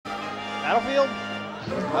Battlefield?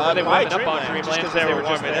 They warming might up on Dreamland, Dreamland just because they were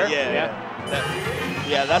just warming there. up.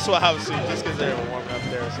 Yeah, that's what I was seeing, just because they were warming up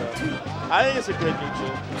there. So I think it's a good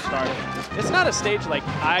neutral start. It's not a stage like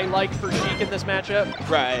I like for Sheik in this matchup.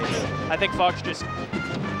 Right. I think Fox just,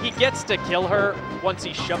 he gets to kill her once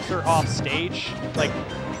he shoves her off stage, like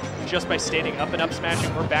just by standing up and up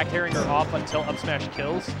smashing or back airing her off until up smash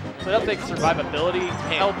kills. So I don't think survivability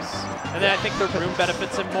helps. And then I think the room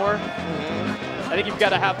benefits him more. I think you've got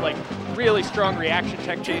to have like really strong reaction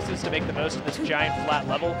tech chases to make the most of this giant flat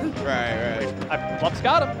level. Right. Plup's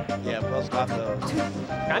got him. Yeah, Plup's got those.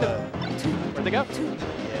 Kind of. Where'd they go?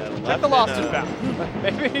 Yeah, Check the lost and found.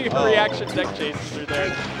 Maybe reaction tech chases are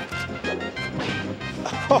there.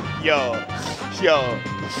 Yo.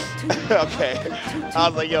 Okay. I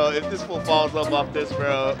was like, yo, if this fool falls up off this,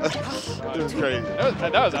 bro, this is crazy.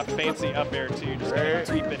 That was a fancy up air too, just kind of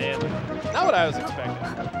creeping in. Not what I was expecting,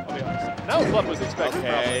 I'll be honest. Not what Plup was expecting.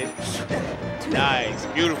 Okay. Nice,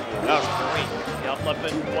 beautiful. That was clean. Yeah,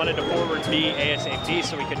 Leffen wanted to forward B ASAP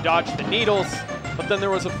so he could dodge the needles, but then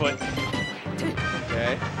there was a foot.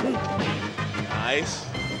 Okay. Nice.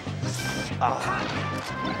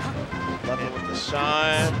 Leffen with the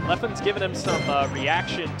shine. Leffen's giving him some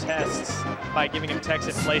reaction tests by giving him techs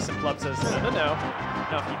in place, and Plup says, no.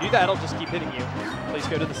 No, if you do that, I'll just keep hitting you. Please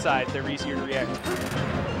go to the side. They're easier to react.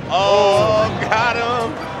 Oh, got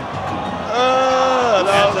him.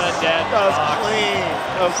 That was clean.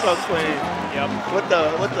 That was so clean. Yep. With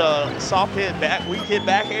the soft hit back, weak hit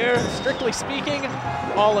back air. Strictly speaking,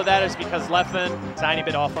 all of that is because Leffen, tiny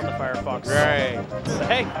bit off on the Firefox. Right. But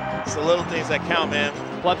hey, it's the little things that count, man.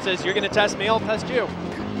 Plup says, you're going to test me, I'll test you.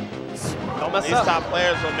 Don't mess These up. top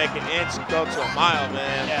players will make an inch go to a mile,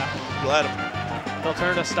 man. Yeah. Let them. They'll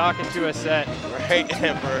turn a stock into a set. Right,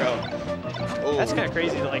 for real. Ooh. That's kind of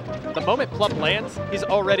crazy. Like, the moment Plup lands, he's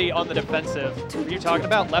already on the defensive. Were you talking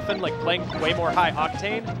about Leffen, like, playing way more high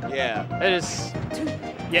octane? Yeah. It is,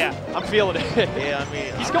 yeah, I'm feeling it. Yeah, I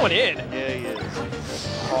mean. He's going in. Yeah, he is.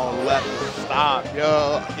 Oh, Leffen, stop.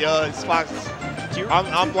 Yo, it's Fox.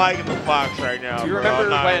 I'm liking the Fox right now. Do you remember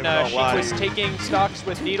when Sheik was taking stocks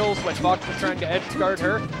with needles when Fox was trying to edge guard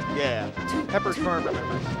her? Yeah. Pepper's Farm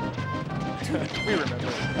remembers. We remember.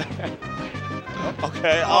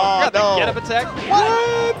 Okay. Oh, no. Get up attack.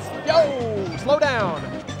 What? Yo, slow down.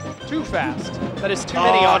 Too fast. That is too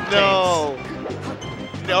many octanes. No.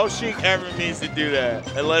 No Sheik ever means to do that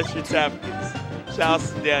unless you're Tapkins.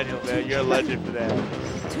 Shouts to Daniel, man. You're a legend for that.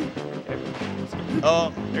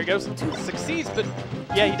 Oh, there he goes. Succeeds, but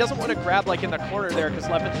yeah, he doesn't want to grab like in the corner there because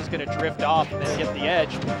Leffen's just going to drift off and then hit the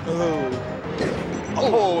edge.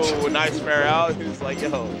 Oh, nice fair out. He was like,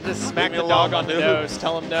 yo. Just smack the dog on the nose.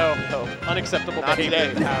 Tell him no. Unacceptable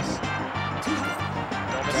behavior in the house.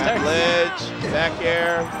 Back ledge, back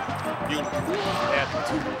air. Beautiful. Yeah.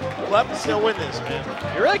 Plup can still win this, man.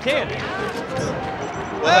 You really can.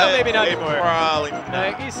 Well, maybe not anymore. Probably. No,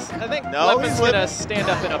 I think no, Leffen's going to stand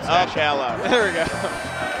up and up smash. Okay, I love it. There we go.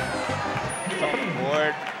 He's on the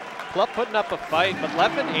board. Plup putting up a fight, but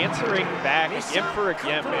Leffen answering back again for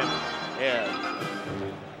again, man. Yeah.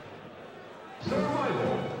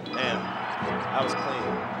 Man, that was clean.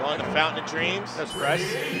 Going to Fountain of Dreams. That's right.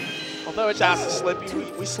 Although it's shouts to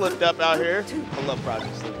Slippy. We slipped up out here. I love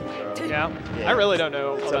Project Slippy, bro. Yeah. I really don't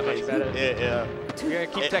know all that much about it. Yeah. You're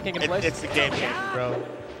gonna keep teching in place? It's the game changer, bro.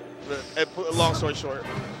 Long story short.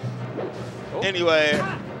 Anyway,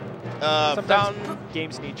 Fountain.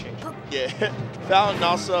 Games need change. Yeah. Fountain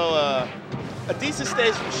also a decent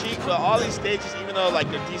stage for Sheik, but all these stages, even though like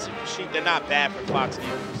they're decent for Sheik, they're not bad for Fox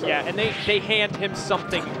either. So. Yeah, and they hand him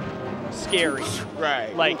something scary.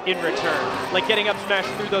 Right. Like in return. Like getting up smashed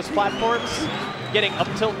through those platforms, getting up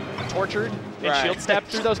tilt tortured and shield stabbed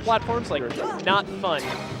through those platforms, like not fun.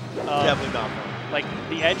 Definitely not fun. Like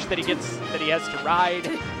the edge that he has to ride,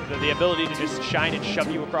 the ability to just shine and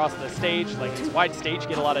shove you across the stage. Like it's wide stage,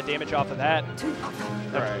 get a lot of damage off of that.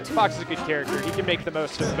 Right. Fox is a good character. He can make the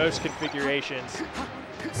most of most configurations.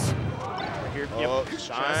 Right here. Oh,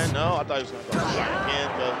 shine. No, I thought he was going to go shine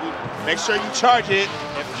again, but make sure you charge it.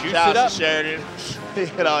 Juice it up. Sheridan. He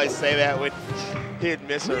could always say that when he'd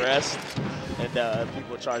miss a rest and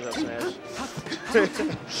people would charge up smash.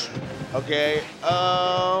 Okay.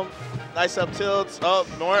 Nice up tilts. Oh,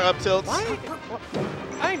 more up tilts.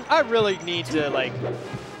 I really need to like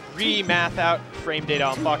re-math out frame data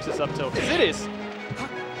on Fox's up tilt because it is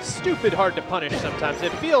stupid hard to punish sometimes.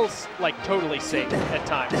 It feels like totally safe at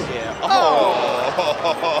times. Yeah.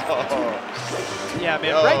 Yeah,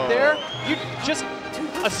 man. Right there, you just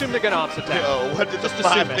assume they're gonna ops attack. Yo, what did the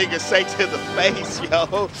five fingers say to the face,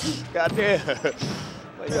 yo? Goddamn.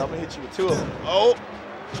 Well, yo, I'm gonna hit you with two of them. Oh,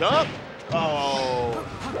 jump. Oh.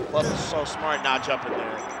 Plup is so smart not jumping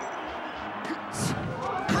there.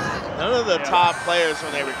 None of the top players,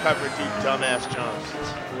 when they recover, do dumbass jumps.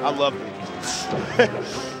 I love it.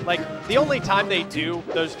 Like, the only time they do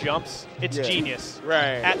those jumps, it's genius.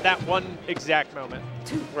 Right. At that one exact moment.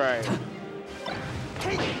 Right.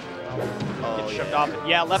 Get shoved off.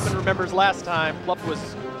 Yeah, Leffen remembers last time. Plup was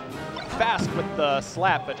fast with the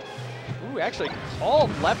slap, but ooh, actually called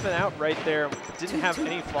Leffen out right there. Didn't have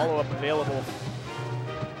any follow-up available.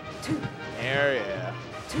 Yeah.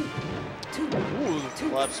 Ooh,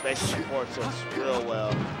 Plup space supports us real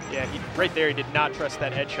well. Yeah, right there he did not trust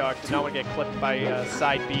that head shock. Did not want to get clipped by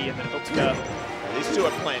side B and then opened up. Yeah, these two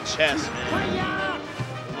are playing chess, man.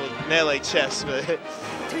 Melee chess, but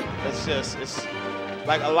it's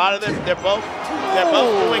like a lot of them. They're both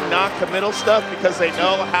doing non-committal stuff because they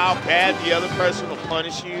know how bad the other person will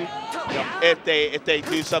punish you if they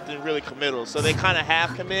do something really committal. So they kind of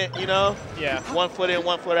half commit, you know? Yeah. 1 foot in,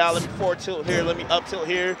 1 foot out. Let me forward tilt here. Let me up tilt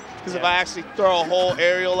here. Because if I actually throw a whole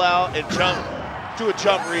aerial out and do a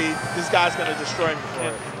jump read, this guy's gonna destroy me for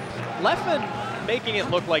it. Leffen making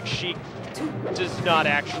it look like Sheik does not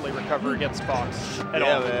actually recover against Fox at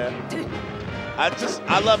all. Man.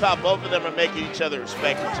 I love how both of them are making each other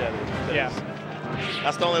respect each other. Yeah.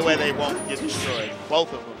 That's the only way they won't get destroyed.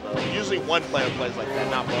 Both of them, though. Usually one player plays like that,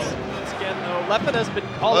 not both. Once again, though, Leffen has been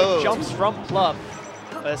calling jumps from Plup,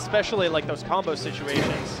 especially like those combo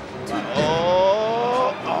situations.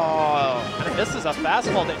 And this is a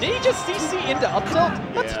fastball. Did he just CC into up tilt?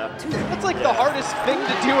 That's like the hardest thing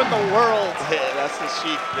to do in the world. Yeah, that's the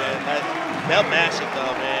Sheik, man. They'll mash it,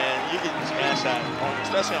 though, man. You can just mash that,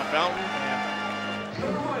 especially on Fountain.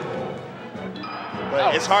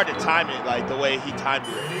 But it's hard to time it like the way he timed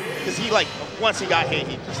it. Because he, like, once he got hit,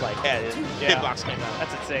 he just, like, had it. Hitbox came out.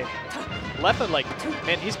 That's insane. Leffen, like,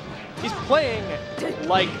 man, he's playing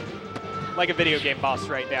like a video game boss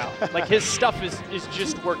right now. Like, his stuff is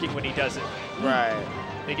just working when he does it. Right.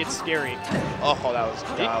 It gets scary. Oh, that was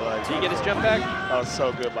good. Did he get his jump back? That was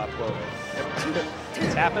so good by Plup.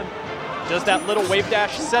 Tap him. Does that little wave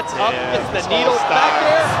dash, sets up, gets the needle back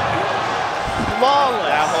there. Flawless.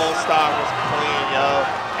 That whole stock was clean, yo.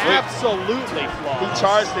 Absolutely flawless. He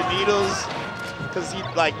charged the needles because he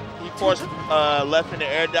forced Leffen to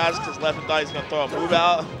air dodge because Leffen thought he was going to throw a move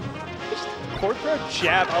out. Forward throw,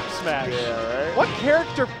 jab, up smash. Yeah, right? What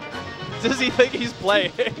character does he think he's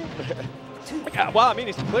playing? Well, I mean,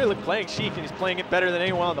 he's clearly playing Sheik, and he's playing it better than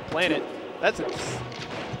anyone on the planet. Getting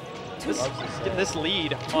this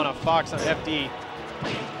lead on a Fox on FD.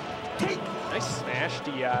 Nice smash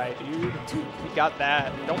DI, dude. He got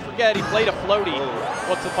that. Don't forget, he played a floaty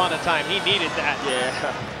once upon a time. He needed that.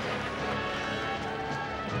 Yeah.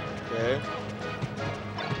 Okay.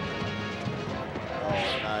 Oh,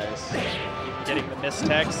 nice. Getting the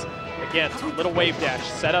mistex. Again, little wave dash.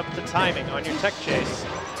 Set up the timing on your tech chase.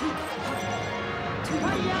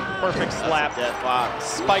 Perfect slap.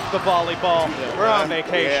 Spike the volleyball. We're on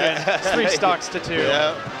vacation. 3 stocks to 2.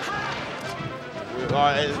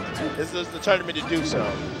 This is the tournament to do so.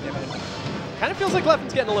 Kind of feels like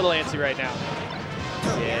Leffen's getting a little antsy right now.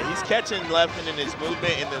 Yeah, he's catching Leffen in his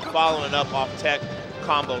movement and then following up off tech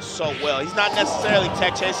combos so well. He's not necessarily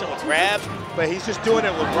tech chasing with grab, but he's just doing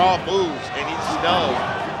it with raw moves, and he just knows.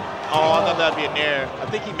 Oh, I thought that'd be a nair. I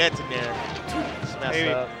think he meant a nair. Just messed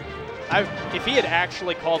up. If he had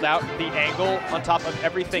actually called out the angle on top of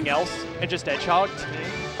everything else and just edge hogged,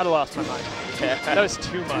 I'd have lost my mind. That was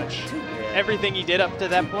too much. Everything he did up to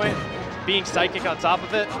that point, being psychic on top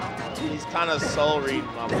of it. He's kind of soul reading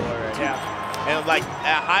my boy right now. And like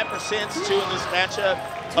at high percents too in this matchup,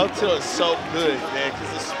 up tilt is so good, man,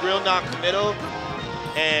 because it's real non-committal.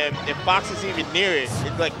 And if Fox is even near it,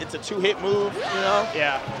 it's a 2-hit move, you know?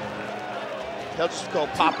 Yeah. He'll just go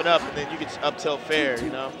pop it up and then you get up tilt fair,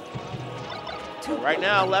 you know? Right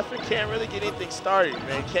now, Leffen can't really get anything started,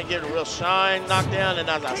 man. He can't get a real shine knockdown, and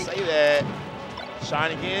as I say that,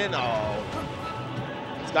 shine again,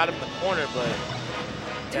 he's got him in the corner, but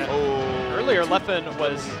earlier Leffen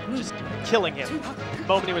was just killing him the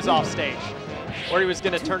moment he was off stage, or he was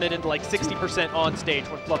going to turn it into like 60% on stage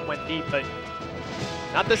when Plup went deep, but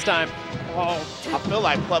not this time. I feel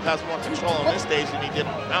like Plup has more control on this stage than he did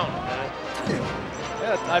on the Fountain, man.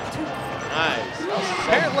 Nice.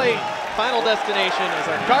 Apparently, final destination is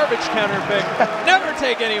a garbage counter pick. Never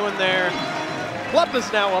take anyone there. Plup is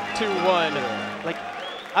now up 2-1. Like,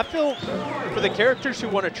 I feel for the characters who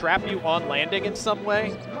want to trap you on landing in some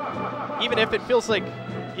way, even if it feels like,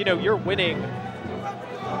 you know, you're winning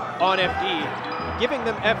on FD, giving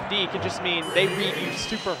them FD can just mean they read you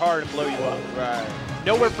super hard and blow you up. Right.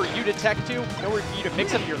 Nowhere for you to tech to, nowhere for you to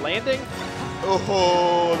mix up your landing.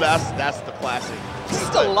 Oh, that's the classic.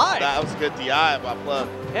 Just alive. That was a good DI by Plup.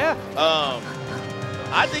 Yeah.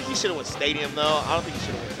 I think he should have went Stadium though. I don't think he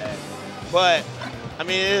should have went that. But I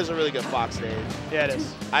mean, it is a really good Fox stage. Yeah, it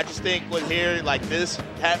is. I just think when here like this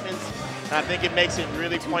happens, and I think it makes it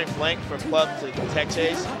really point blank for Plup to tech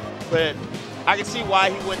chase. But I can see why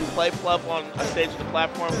he wouldn't play Plup on a stage of the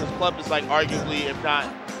platform, because Plup is like arguably, if not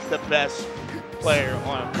the best player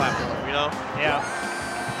on a platform, you know? Yeah.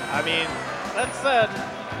 I mean, that said,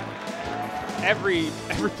 every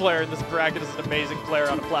player in this bracket is an amazing player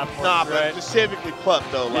on a platform. Nah, right? but specifically Plup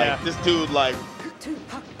though, like Yeah. this dude, like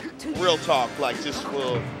real talk, like just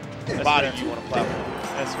will body fair. you on a platform.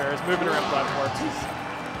 That's fair. It's moving around platforms.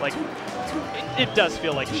 Is, like, it does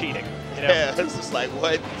feel like cheating. You know? Yeah, it's just like,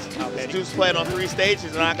 what? This dude's playing on 3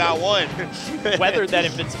 stages and I got 1. Weathered that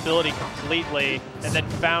invincibility completely and then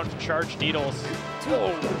found charged needles.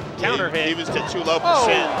 Oh, counter hit. He was to too low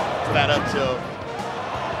percent for that up tilt.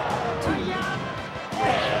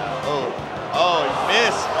 Oh, he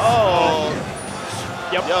missed. Oh.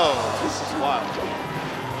 Yep. Yo, this is wild.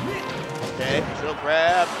 Okay, drill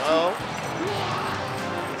grab. Oh.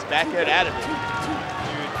 It's back at adamant.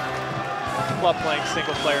 Dude, Plup playing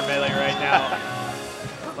single player melee right now.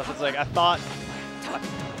 Leffen's like, I thought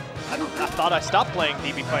I stopped playing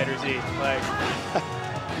DB Fighter Z. Like,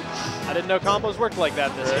 I didn't know combos worked like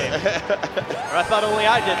that this game. Or I thought only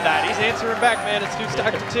I did that. He's answering back, man. It's 2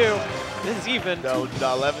 stack to 2. This is even. No,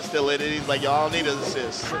 Leffen's still in it. He's like, y'all need an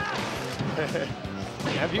assist.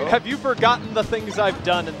 Have you forgotten the things I've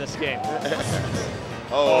done in this game?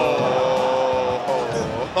 Call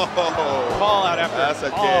out after that's a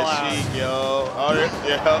dead Sheik, yo. Oh,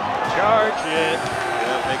 yeah. Charge it.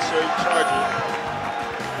 Yeah, make sure you charge it.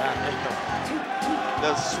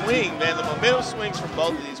 The swing, man, the momentum swings from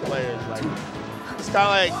both of these players. Like, it's kind of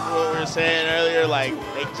like what we were saying earlier. Like,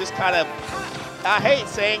 they just kind of, I hate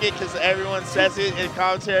saying it because everyone says it in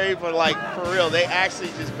commentary, but like for real, they actually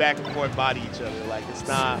just back and forth body each other. Like, it's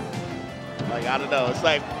not, like, I don't know. It's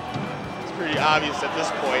like, it's pretty obvious at this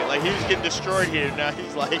point. Like, he was getting destroyed here. Now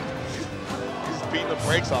he's like, he's beating the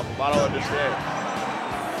brakes off him. I don't understand.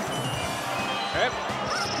 Okay.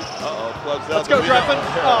 Uh-oh, plugs up. Let's go, Leffen.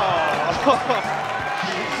 Oh.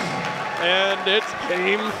 And it's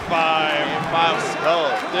game 5. Game 5, let's go.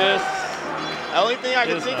 This The only thing I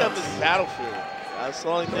can is think nuts. of is Battlefield. That's the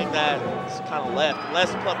only thing that's kind of left.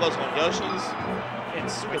 Unless Plup goes on Yoshi's. it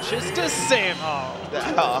switches to Sam. Oh,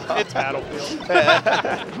 it's Battlefield.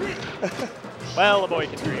 Well, a boy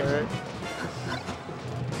can dream.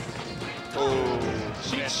 Oh,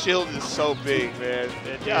 Sheik's shield is so big, man.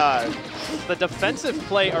 Dude, God. the defensive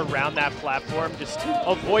play around that platform, just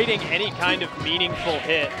avoiding any kind of meaningful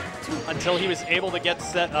hit until he was able to get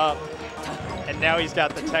set up. And now he's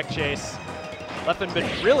got the tech chase. Leffen been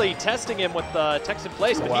really testing him with the techs in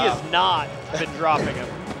place, but he has not been dropping him.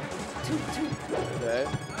 Okay.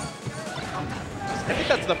 I think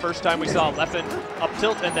that's the first time we saw Leffen up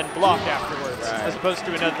tilt and then block afterwards, as opposed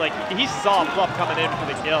to another, like, he saw Plup coming in for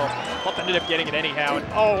the kill. Plup ended up getting it anyhow,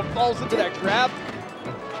 and falls into that grab.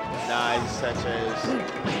 Nice tech chase.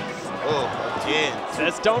 Oh, again.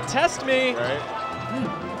 Says, don't test me. Right.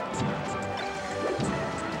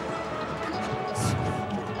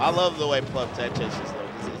 I love the way Plup tech chases though.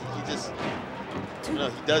 He just, you know,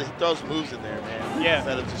 he throws moves in there, man. Yeah.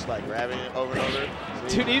 Instead of just like grabbing it over and over.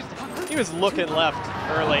 See? Dude, he was looking left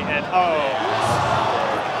early, and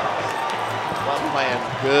Plup playing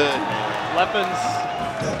good, man.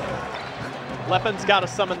 Leffen's got to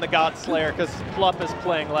summon the God Slayer because Plup is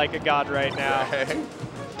playing like a god right now.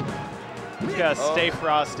 He's got to stay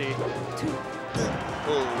frosty.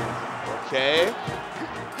 Ooh. Okay.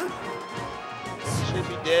 Should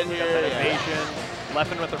be dead here. Got that evasion.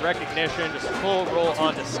 Leffen with the recognition, just full roll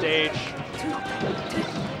onto stage.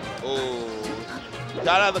 Ooh.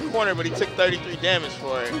 Got out of the corner, but he took 33 damage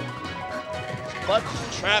for it. Plup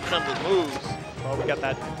just trapping him with moves. Oh, we got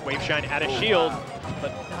that wave shine out of shield,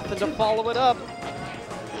 but nothing to follow it up.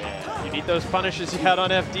 Yeah. You need those punishes you had on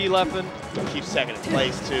FD, Leffen. Keeps second in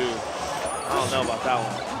place, too. I don't know about that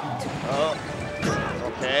one. Oh.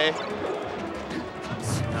 Okay.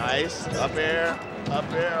 Nice. Up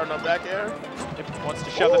air, or no, back air. If wants to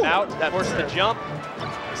shove him out, force the jump.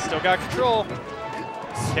 He's still got control.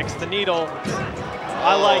 Kicks the needle.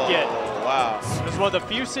 I like it. Wow. It was one of the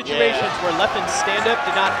few situations where Leffen's stand-up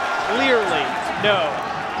did not clearly know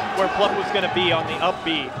where Plup was going to be on the up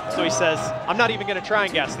B. So he says, I'm not even going to try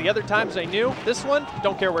and guess. The other times I knew, this one,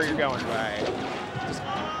 don't care where you're going. Right. Just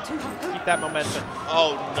keep that momentum.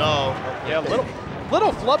 Oh, no. Yeah,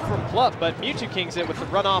 little flub from Plup, but Mewtwo Kings it with the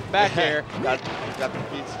runoff back air. got the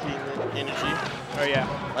Beats King energy. Oh, yeah.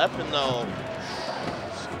 Leffen, though,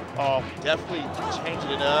 Oh, definitely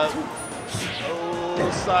changing it up.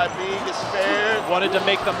 Oh, side B gets spared. Wanted to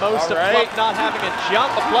make the most of Plup not having a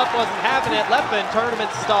jump, but Plup wasn't having it. Leffen,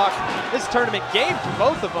 tournament stock. This tournament game for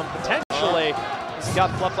both of them, potentially. He's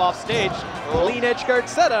got Plup off stage. Lean edge guard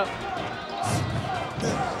setup.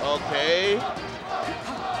 Okay.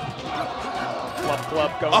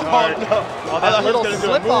 Plup going hard. No. Oh, that little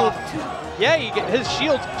slip off. Yeah, his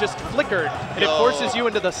shield just flickered, and it forces you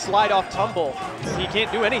into the slide off tumble. He can't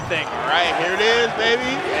do anything. All right, here it is, baby.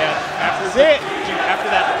 And after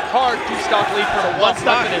that hard 2-stock lead for the one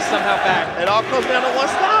stock, is somehow back. It all comes down to 1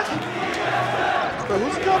 stock. But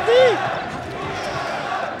who's it gonna be?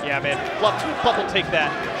 Yeah, man. Plup will take that.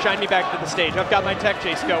 Shine me back to the stage. I've got my tech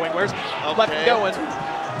chase going. Where's Leffen going?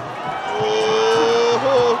 Ooh,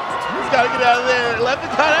 he's got to get out of there. Leffen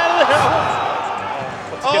got out of there.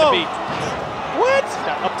 What's it gonna be? What?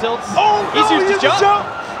 Got up tilts. Oh, no, he's used his jump.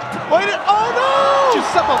 Wait, oh no!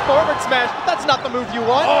 Just up a forward smash, but that's not the move you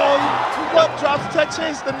want. Oh, Plup drops tech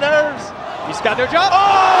chase, the nerves. He's got no jump. Oh!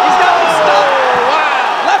 He's got no stop.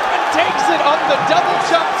 Wow! Leffen takes it on the double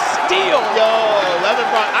jump steal. Yo, Leffen,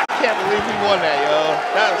 I can't believe he won that, yo.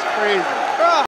 That was crazy.